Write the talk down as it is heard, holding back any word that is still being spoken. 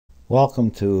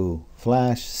Welcome to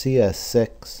Flash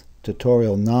CS6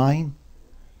 tutorial 9.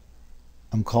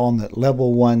 I'm calling it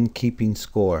level 1 keeping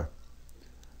score.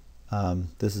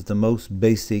 This is the most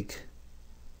basic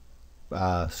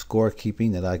score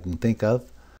keeping that I can think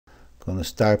of. I'm going to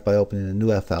start by opening a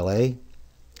new FLA,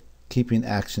 keeping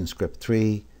action script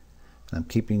 3, and I'm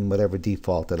keeping whatever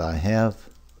default that I have.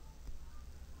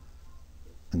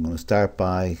 I'm going to start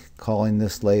by calling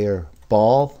this layer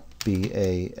ball,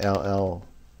 BALL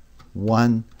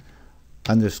 1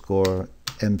 underscore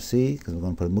MC, because we're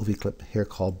going to put a movie clip here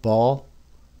called ball.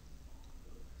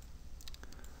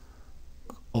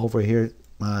 Over here,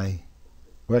 my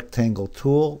rectangle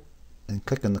tool, and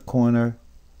click in the corner,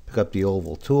 pick up the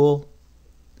oval tool.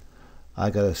 I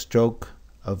got a stroke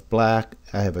of black,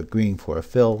 I have a green for a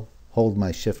fill, hold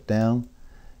my shift down,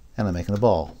 and I'm making a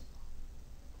ball.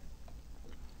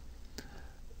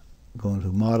 I'm going to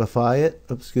modify it,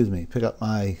 pick up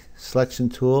my selection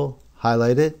tool,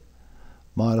 highlight it,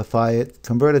 modify it,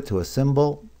 convert it to a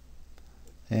symbol,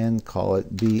 and call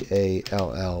it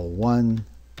BALL1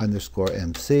 underscore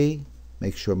MC.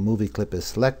 Make sure movie clip is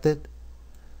selected.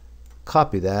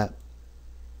 Copy that.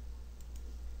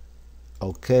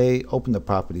 OK, open the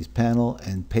properties panel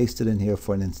and paste it in here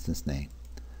for an instance name.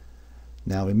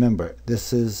 Now remember,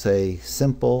 this is a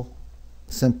simple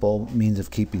means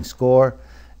of keeping score,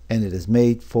 and it is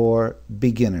made for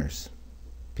beginners,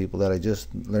 people that are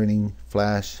just learning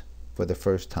Flash for the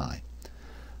first time.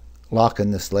 Lock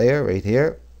in this layer right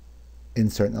here,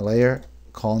 insert in the layer,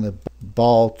 calling it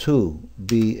ball2,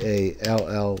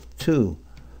 BALL2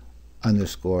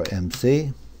 underscore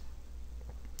MC.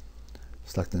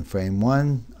 Selecting frame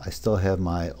 1, I still have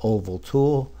my oval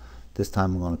tool. This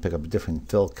time I'm going to pick up a different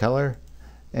fill color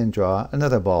and draw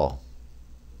another ball.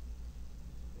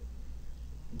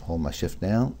 Hold my shift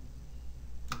down,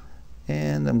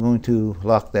 and I'm going to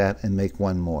lock that and make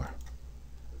one more.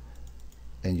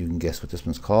 And you can guess what this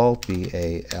one's called,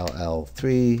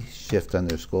 BALL3 shift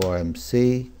underscore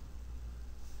MC.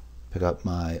 Pick up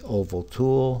my oval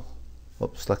tool.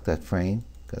 Oops, select that frame.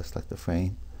 Gotta select the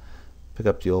frame. Pick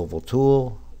up the oval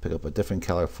tool. Pick up a different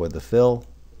color for the fill,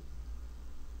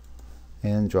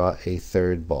 and draw a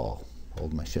third ball.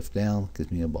 Hold my shift down,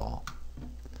 gives me a ball.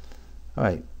 All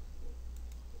right.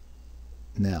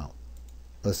 Now,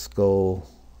 let's go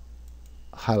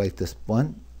highlight this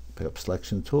one. Pick up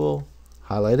selection tool,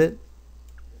 highlight it,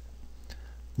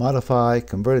 modify,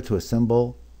 convert it to a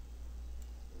symbol,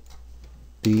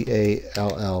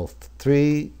 BALL3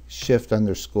 shift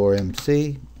underscore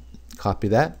MC. Copy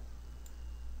that.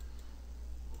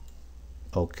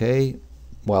 OK.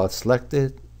 While it's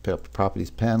selected, pick up the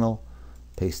properties panel,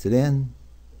 paste it in.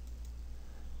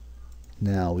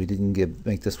 Now we didn't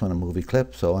make this one a movie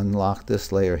clip, so unlock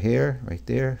this layer here, right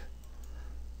there.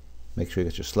 Make sure you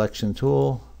get your selection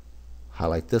tool,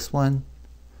 highlight this one,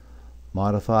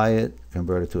 modify it,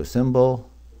 convert it to a symbol.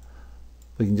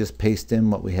 We can just paste in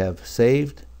what we have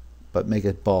saved, but make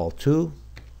it ball2.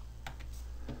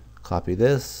 Copy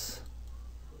this,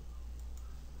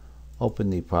 open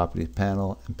the properties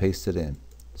panel and paste it in.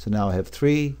 So now I have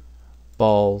 3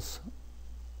 balls,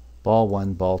 ball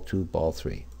 1, ball 2, ball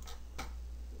 3.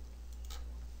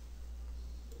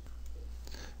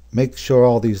 Make sure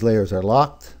all these layers are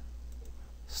locked.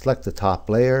 Select the top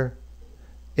layer,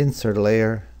 insert a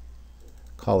layer,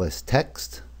 call this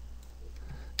text,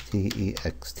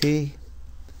 TEXT.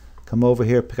 Come over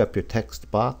here, pick up your text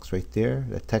box right there,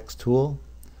 the text tool.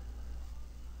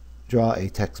 Draw a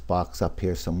text box up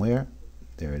here somewhere.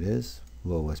 There it is.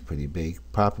 Whoa, that's pretty big.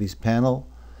 Properties panel.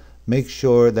 Make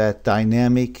sure that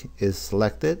dynamic is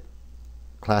selected.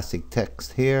 Classic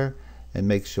text here, and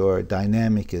make sure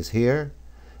dynamic is here.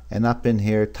 And up in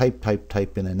here, type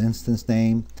in an instance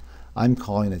name. I'm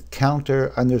calling it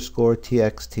counter underscore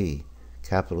TXT,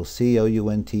 capital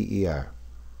COUNTER.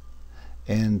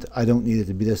 And I don't need it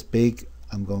to be this big.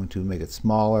 I'm going to make it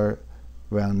smaller,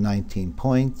 around 19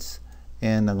 points.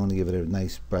 And I'm going to give it a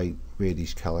nice bright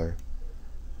reddish color.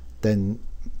 Then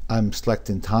I'm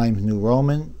selecting Times New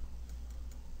Roman.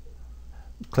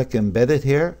 Click Embedded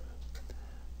here.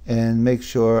 And make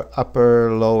sure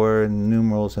upper, lower,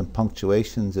 numerals, and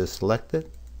punctuations is selected.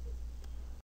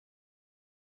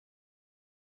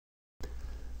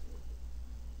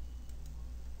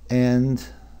 And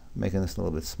making this a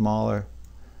little bit smaller.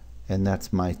 And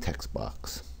that's my text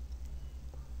box.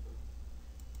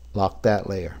 Lock that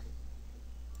layer.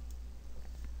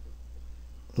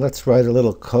 Let's write a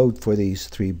little code for these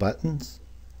 3 buttons,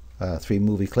 3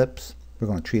 movie clips. We're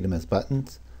going to treat them as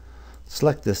buttons.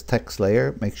 Select this text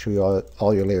layer, make sure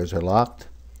all your layers are locked.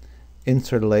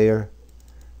 Insert a layer,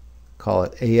 call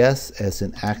it AS as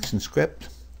in action script.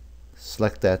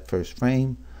 select that first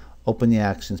frame, open the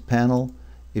Actions panel.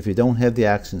 If you don't have the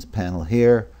Actions panel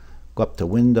here, go up to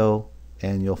Window,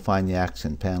 and you'll find the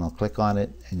Action panel. Click on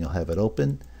it, and you'll have it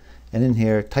open. And in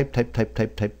here, type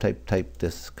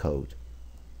this code.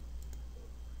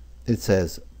 It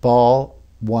says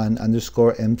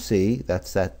ball1_MC,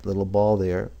 that's that little ball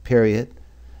there, period.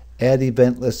 Add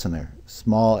event listener,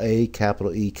 small a,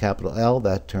 capital E, capital L,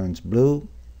 that turns blue.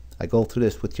 I go through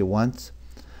this with you once.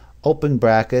 Open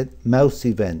bracket, mouse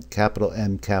event, capital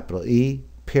M, capital E,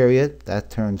 period, that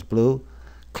turns blue.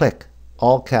 Click,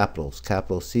 all capitals,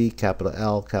 capital C, capital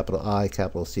L, capital I,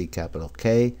 capital C, capital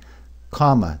K,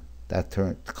 comma, that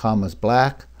turns, comma's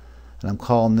black, and I'm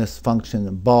calling this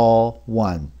function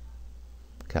ball1,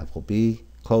 capital B,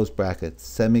 close bracket,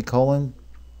 semicolon,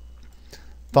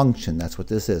 function, that's what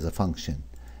this is, a function.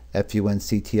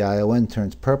 function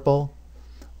turns purple,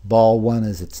 ball1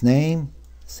 is its name,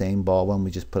 same ball1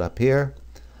 we just put up here.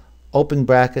 Open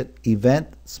bracket,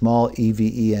 event, small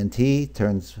event,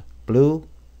 turns blue.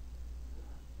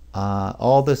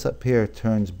 All this up here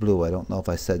turns blue. I don't know if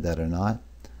I said that or not.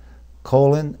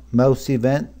 Colon, mouse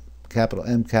event, capital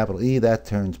M, capital E, that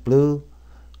turns blue.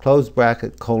 Close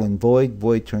bracket, colon, void.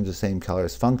 Void turns the same color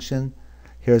as function.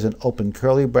 Here's an open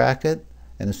curly bracket.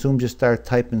 And as soon as you start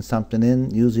typing something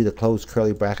in, usually the closed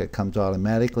curly bracket comes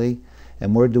automatically.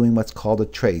 And we're doing what's called a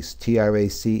trace.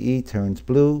 TRACE turns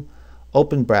blue.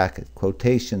 Open bracket,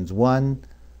 quotations 1,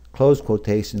 close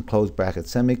quotation, close bracket,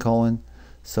 semicolon,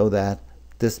 so that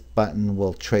this button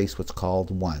will trace what's called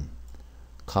 1.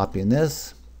 Copying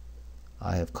this.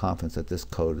 I have confidence that this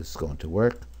code is going to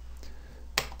work.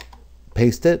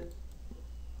 Paste it.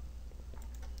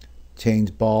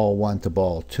 Change ball1 to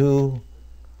ball2.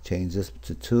 Change this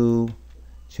to 2.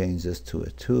 Change this to a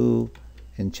 2.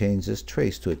 And change this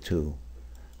trace to a 2.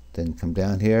 Then come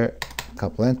down here, a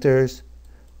couple enters.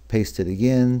 Paste it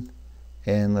again.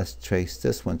 And let's trace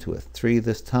this one to a 3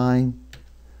 this time.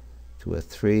 To a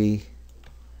 3.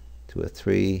 To a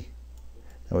 3.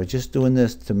 And we're just doing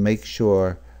this to make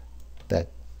sure that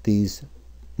these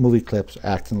movie clips are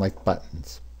acting like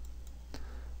buttons.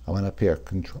 I went up here,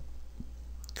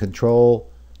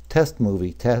 control test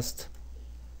movie, test.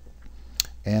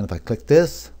 And if I click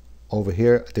this, over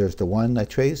here, there's the 1 I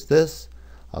traced this.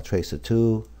 I'll trace a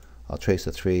 2, I'll trace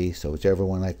a 3, so whichever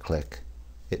one I click,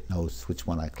 it knows which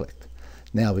one I clicked.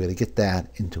 Now we're going to get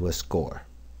that into a score.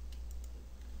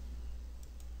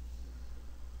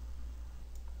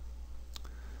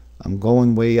 I'm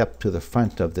going way up to the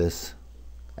front of this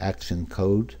action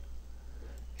code,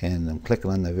 and I'm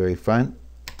clicking on the very front,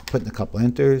 putting a couple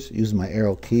enters, using my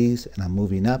arrow keys, and I'm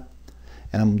moving up,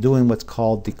 and I'm doing what's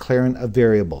called declaring a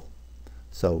variable.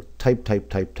 So type VAR,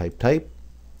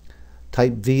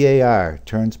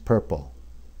 turns purple,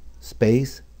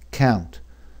 space, count.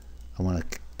 I want a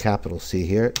capital C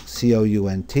here,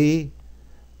 COUNT,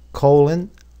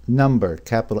 colon, number,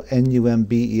 capital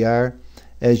NUMBER.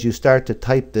 As you start to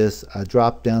type this, a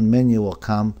drop-down menu will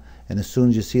come, and as soon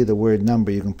as you see the word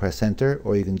number, you can press enter,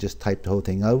 or you can just type the whole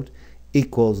thing out,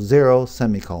 equals 0,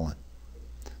 semicolon.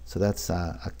 So that's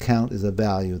a count is a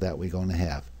value that we're going to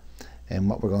have. And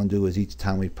what we're going to do is each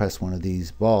time we press one of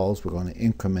these balls, we're going to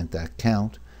increment that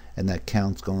count, and that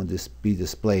count's going to be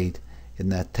displayed in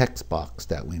that text box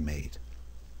that we made.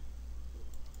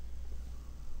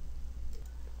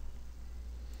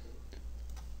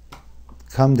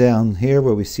 Come down here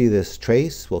where we see this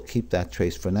trace. We'll keep that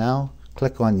trace for now.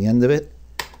 Click on the end of it,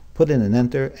 put in an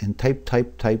enter, and type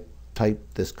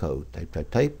this code.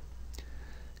 Type.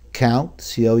 Count,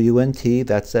 C-O-U-N-T,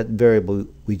 that's that variable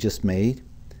we just made,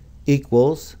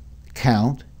 equals,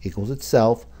 count, equals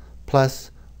itself,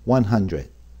 plus 100,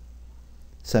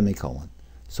 semicolon.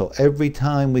 So every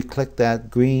time we click that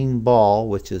green ball,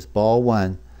 which is ball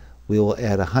 1, we will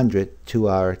add 100 to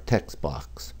our text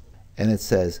box. And it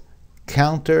says,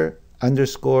 counter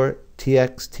underscore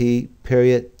txt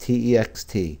period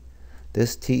text.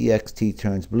 This text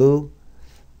turns blue.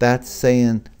 That's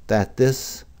saying that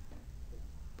this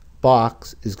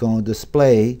box is going to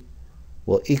display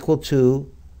will equal to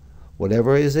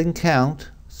whatever is in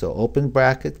count. So open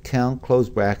bracket, count, close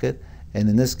bracket. And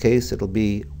in this case, it'll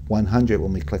be 100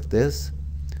 when we click this.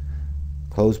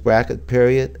 Close bracket,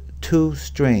 period, to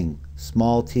string,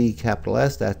 small t, capital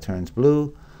S, that turns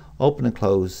blue. Open and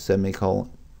close,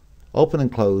 semicolon, open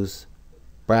and close,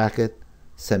 bracket,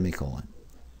 semicolon.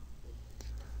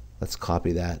 Let's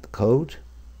copy that code.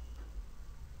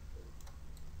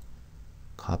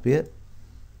 Copy it.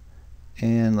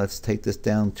 And let's take this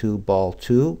down to ball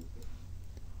 2.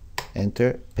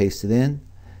 Enter, paste it in.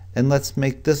 And let's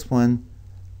make this one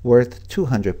worth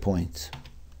 200 points.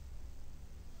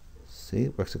 See,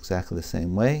 it works exactly the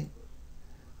same way.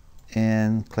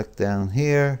 and click down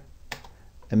here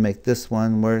and make this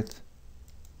one worth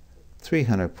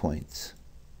 300 points.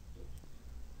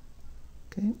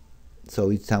 Okay,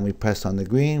 so each time we press on the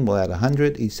green, we'll add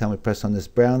 100. Each time we press on this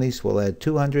brownish, we'll add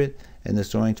 200, and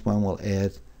this orange one will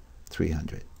add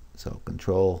 300. So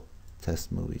control,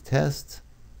 test, movie, test.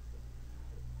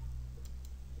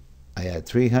 I add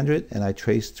 300 and I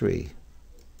trace 3.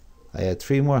 I add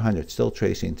 3 more 100, still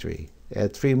tracing 3.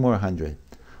 Add 3 more 100.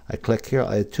 I click here,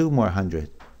 I'll add 2 more 100.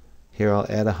 Here I'll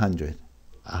add 100,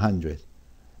 100,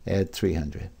 add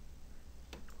 300.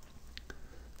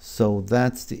 So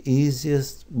that's the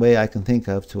easiest way I can think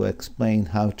of to explain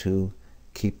how to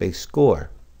keep a score.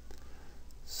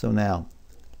 So now,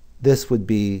 this would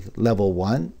be level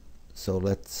 1. So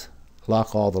let's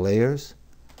lock all the layers.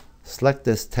 Select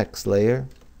this text layer,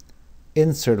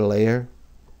 insert a layer,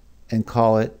 and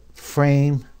call it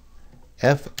frame,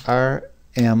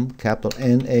 F-R-M, capital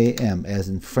N-A-M, as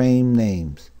in frame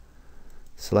names.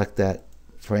 Select that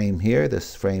frame here,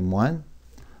 this frame 1.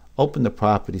 Open the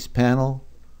properties panel.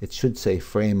 It should say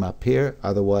frame up here,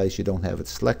 otherwise you don't have it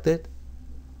selected.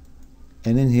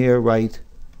 And in here write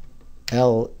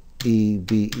L-E-V-E-L-1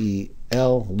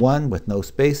 with no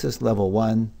spaces, level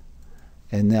 1.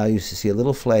 And now you see a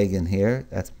little flag in here.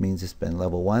 That means it's been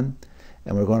level 1.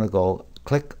 And we're going to go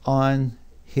click on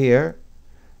here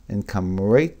and come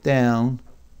right down.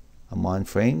 I'm on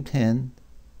frame 10.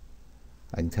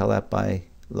 I can tell that by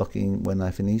looking when I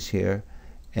finish here.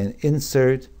 And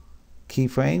insert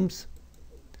keyframes.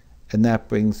 And that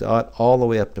brings out all the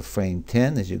way up to frame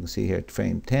 10, as you can see here at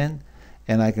frame 10.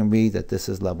 And I can read that this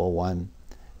is level 1.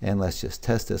 And let's just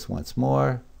test this once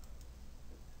more.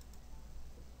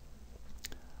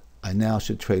 I now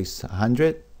should trace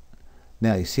 100.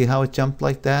 Now you see how it jumped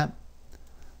like that?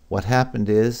 What happened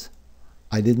is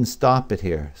I didn't stop it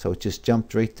here, so it just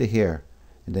jumped right to here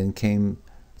and then came,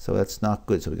 so that's not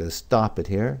good, so we got to stop it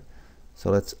here.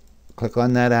 So let's click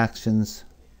on that actions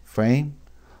frame,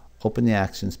 open the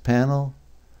actions panel,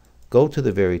 go to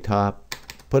the very top,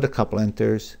 put a couple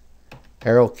enters,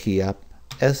 arrow key up,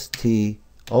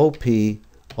 S-T-O-P,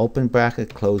 open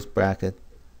bracket, close bracket,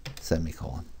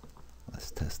 semicolon.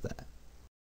 Let's test that.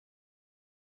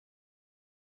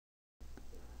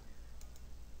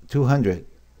 200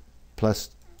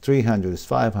 plus 300 is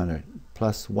 500,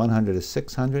 plus 100 is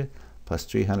 600, plus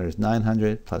 300 is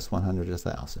 900, plus 100 is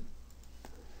 1,000.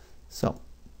 So,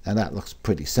 and that looks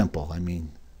pretty simple. I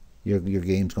mean, your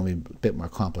game's going to be a bit more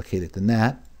complicated than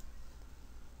that.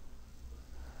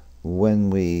 When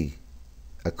we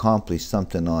accomplish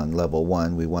something on level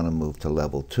 1, we want to move to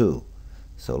level 2.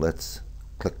 So let's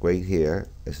click right here.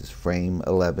 This is frame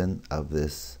 11 of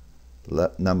this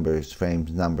numbers,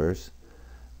 frames numbers.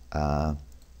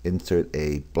 Insert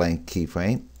a blank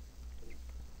keyframe,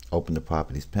 open the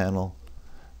properties panel,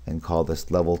 and call this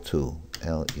level 2,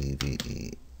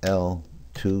 L-E-V-E-L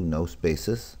 2, no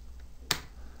spaces.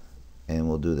 And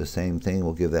we'll do the same thing.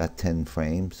 We'll give that 10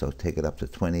 frames, so take it up to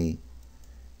 20,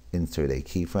 insert a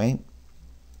keyframe,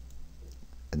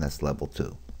 and that's level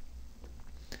 2.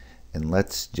 And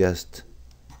let's just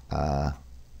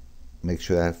make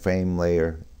sure that frame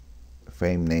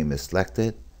name is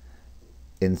selected.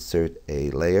 Insert a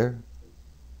layer.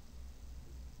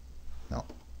 No.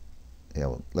 Yeah,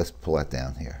 well, let's pull that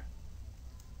down here.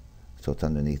 So it's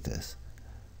underneath this.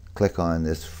 Click on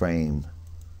this frame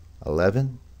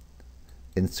 11.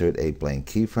 Insert a blank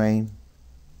keyframe.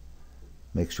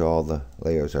 Make sure all the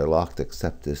layers are locked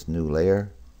except this new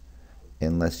layer.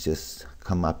 And let's just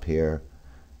come up here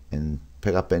and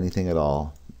pick up anything at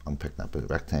all. I'm picking up a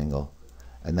rectangle.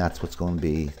 And that's what's going to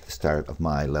be the start of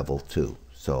my level 2.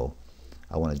 So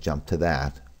I want to jump to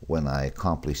that when I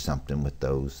accomplish something with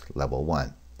those level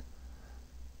 1.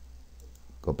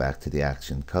 Go back to the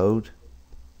action code,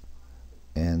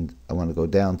 and I want to go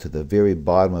down to the very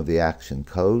bottom of the action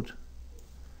code,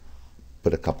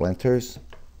 put a couple enters,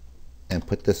 and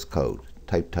put this code.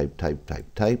 Type, type, type,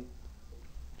 type, type.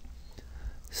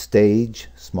 Stage,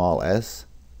 small s,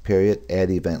 period, add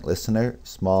event listener,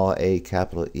 small a,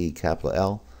 capital E, capital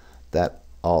L. That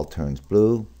all turns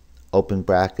blue. Open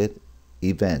bracket,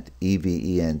 event,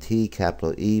 E-V-E-N-T,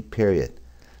 capital E, period.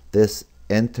 This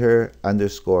enter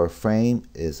underscore frame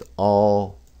is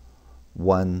all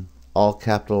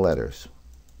capital letters.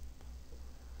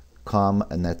 Comma,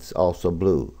 and that's also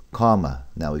blue. Comma,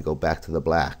 now we go back to the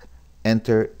black.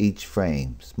 Enter each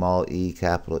frame, small e,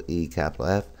 capital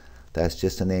F. That's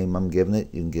just a name I'm giving it.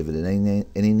 You can give it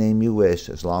any name you wish,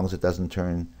 as long as it doesn't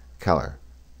turn color.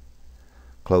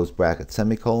 Close bracket,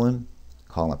 semicolon.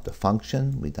 Call up the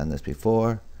function. We've done this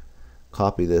before.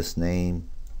 Copy this name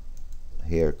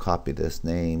here, copy this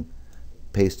name,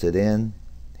 paste it in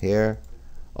here,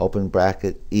 open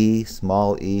bracket, E,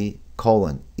 small e,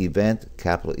 colon, event,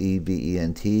 capital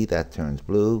E-V-E-N-T, that turns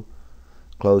blue,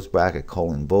 close bracket,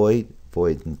 colon, void.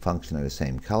 Void and function are the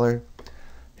same color.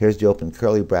 Here's the open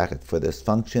curly bracket for this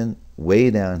function.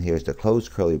 Way down here is the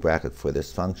closed curly bracket for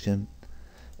this function.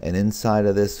 And inside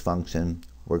of this function,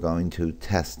 we're going to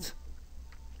test.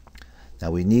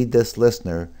 Now we need this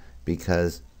listener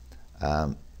because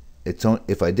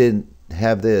if I didn't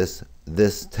have this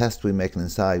test we make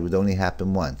inside would only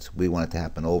happen once. We want it to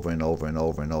happen over and over and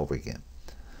over and over again.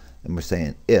 And we're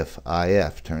saying if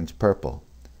turns purple,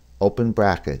 open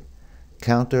bracket,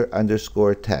 counter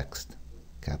underscore text,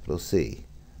 capital C.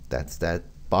 That's that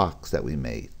box that we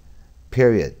made.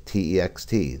 Period,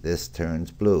 T-E-X-T, this turns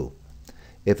blue.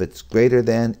 If it's greater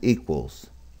than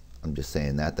equals, I'm just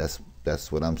saying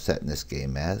that's what I'm setting this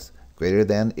game as, greater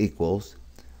than equals,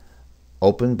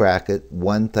 open bracket,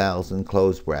 1000,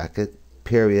 close bracket,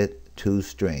 period, to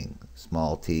string,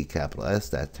 small t, capital S,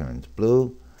 that turns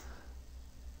blue.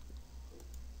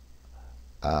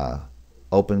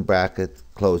 Open bracket,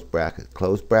 close bracket,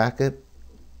 close bracket.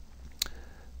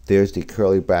 There's the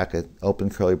curly bracket, open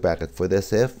curly bracket for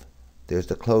this if. There's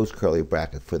the closed curly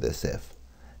bracket for this if.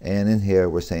 And in here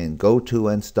we're saying go to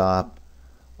and stop,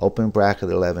 open bracket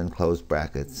 11, close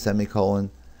bracket,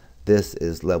 semicolon. This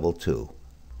is level 2.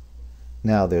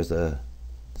 Now there's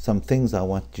some things I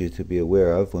want you to be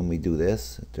aware of when we do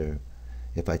this.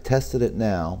 If I tested it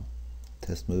now,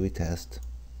 test movie test,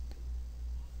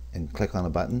 and click on a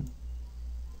button,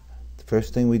 the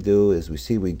first thing we do is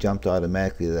we jumped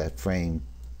automatically to that frame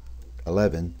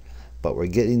 11, but we're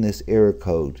getting this error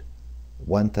code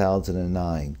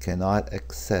 1009, cannot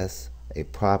access a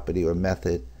property or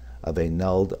method of a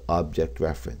nulled object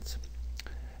reference.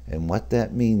 And what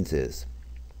that means is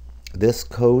this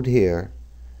code here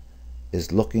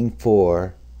is looking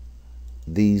for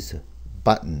these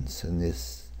buttons and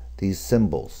these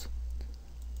symbols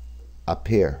up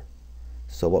here.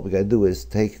 So what we got to do is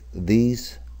take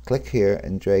these, click here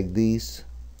and drag these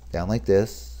down like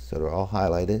this so they're all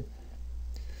highlighted,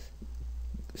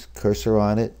 cursor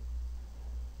on it,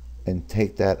 and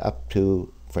take that up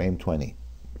to frame 20.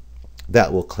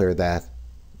 That will clear that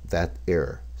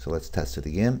error. So let's test it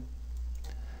again.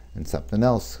 And something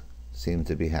else seems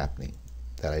to be happening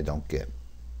that I don't get.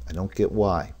 I don't get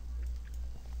why.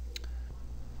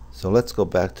 So let's go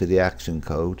back to the action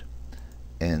code,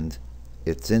 and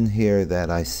it's in here that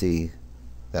I see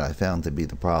that I found to be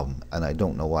the problem, and I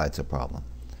don't know why it's a problem.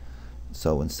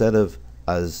 So instead of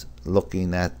us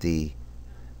looking at the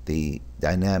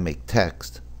dynamic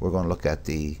text, we're going to look at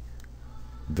the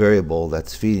variable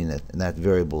that's feeding it, and that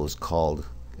variable is called,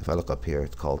 if I look up here,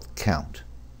 it's called count.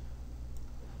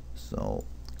 So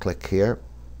click here,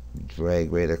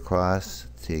 drag right across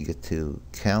till you get to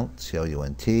count,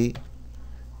 C-O-U-N-T,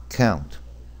 count,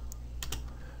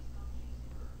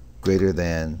 greater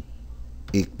than,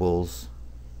 equals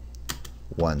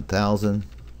 1000,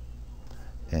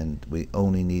 and we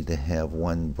only need to have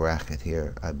one bracket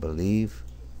here, I believe.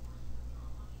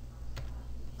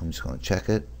 I'm just going to check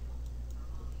it,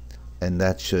 and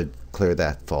that should clear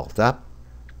that fault up.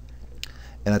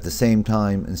 And at the same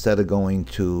time, instead of going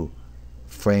to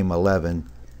frame 11,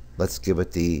 let's give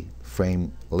it the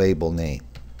frame label name.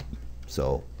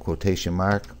 So quotation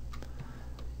mark,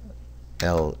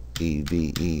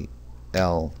 L-E-V-E-L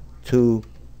 2,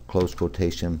 close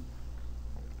quotation,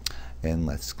 and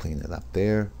let's clean it up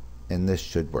there, and this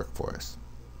should work for us.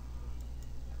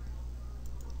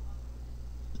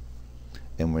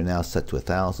 And we're now set to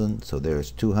 1000, so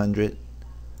there's 200,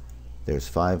 there's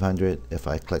 500. If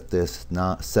I click this,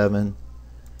 7,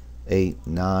 8,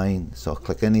 9, so I'll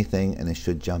click anything and it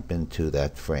should jump into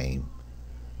that frame.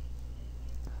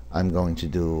 I'm going to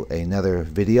do another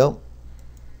video.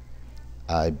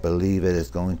 I believe it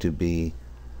is going to be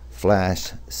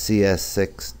Flash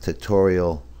CS6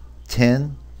 tutorial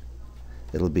 10.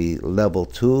 It'll be level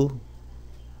 2,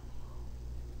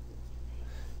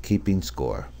 keeping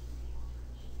score.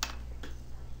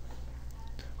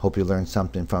 Hope you learned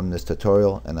something from this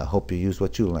tutorial, and I hope you use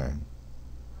what you learned.